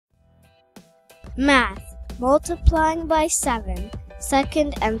Math, multiplying by 7,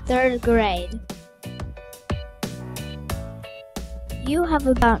 second and third grade. You have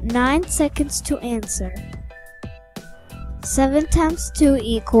about 9 seconds to answer. 7 times 2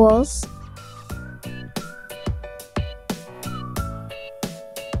 equals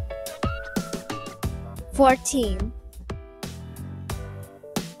 14.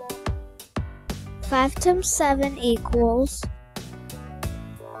 5 times 7 equals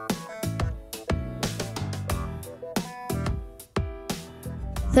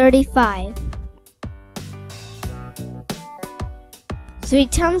 35. 3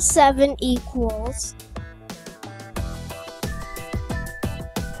 times 7 equals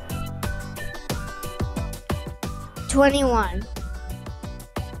 21.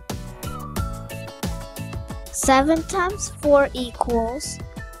 7 times 4 equals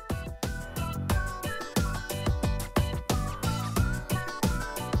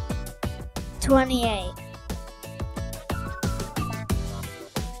 28.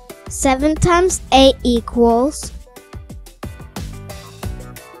 7 times 8 equals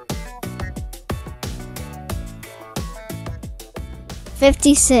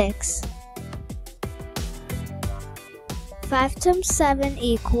 56. 5 times 7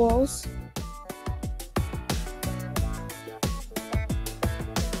 equals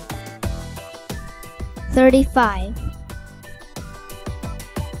 35.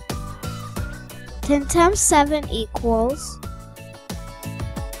 10 times 7 equals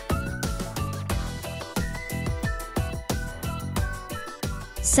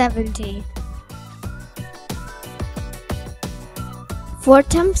 70. 4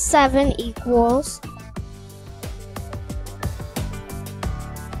 times 7 equals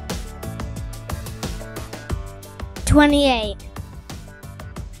 28.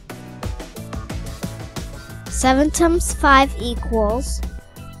 7 times 5 equals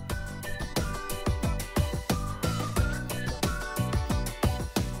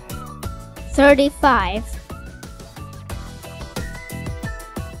 35.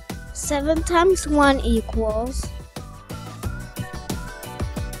 7 times 1 equals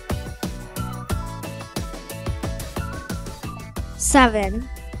 7.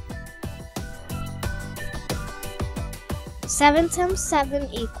 7 times 7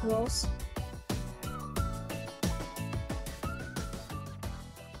 equals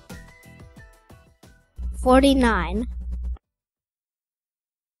 49.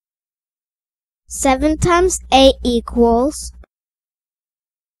 7 times 8 equals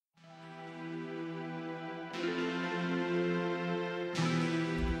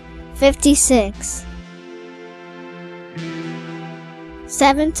 56.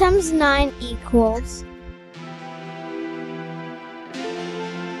 7 times 9 equals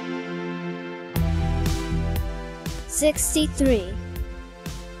 63.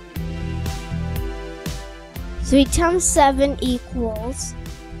 3 times 7 equals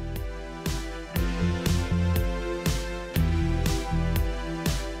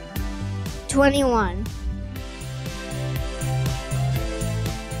 21.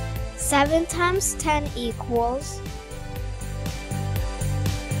 7 times 10 equals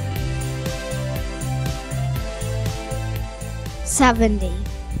 70.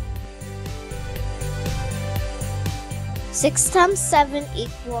 6 times 7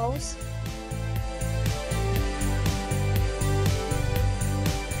 equals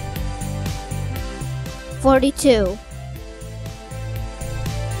 42.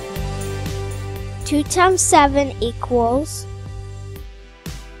 2 times 7 equals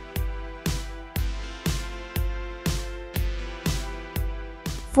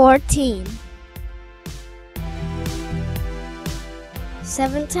 14.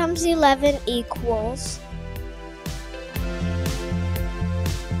 7 times 11 equals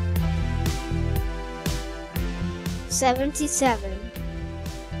 77.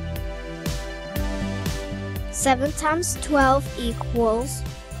 7 times 12 equals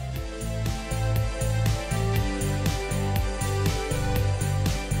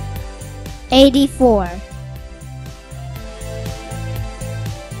 84.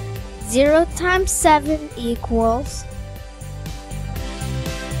 0 times 7 equals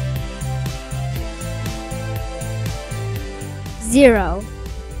 0.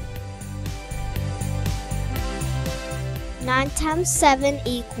 9 times 7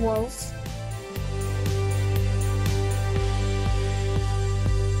 equals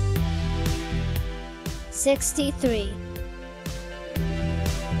 63.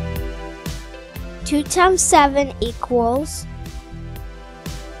 2 times 7 equals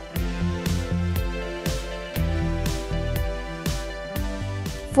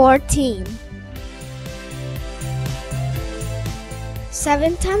 14.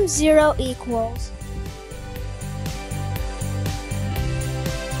 7 times 0 equals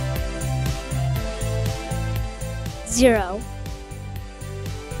 0.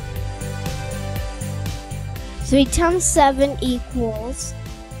 3 times 7 equals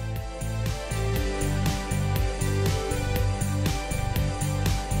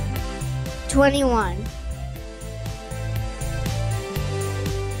 21.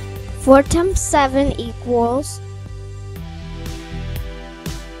 4 times 7 equals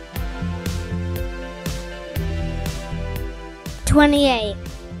 28.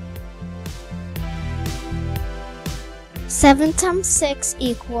 7 times 6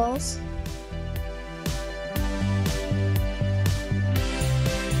 equals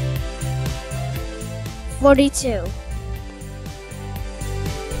 42.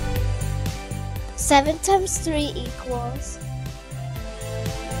 7 times 3 equals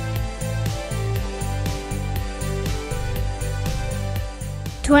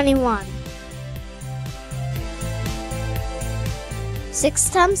 21. 6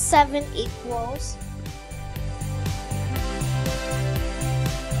 times 7 equals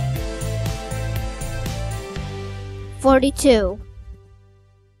 42.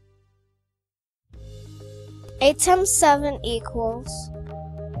 8 times 7 equals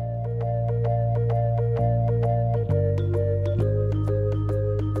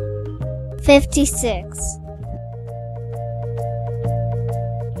 56.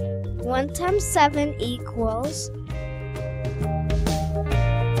 1 times 7 equals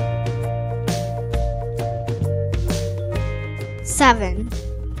 7.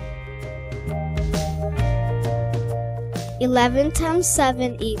 11 times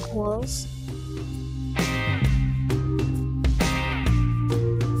 7 equals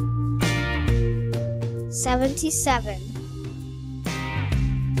 77.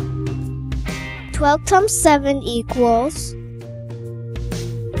 12 times 7 equals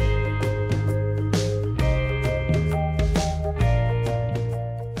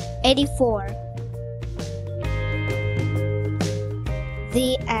 84.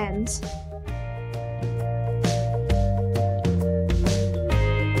 The end.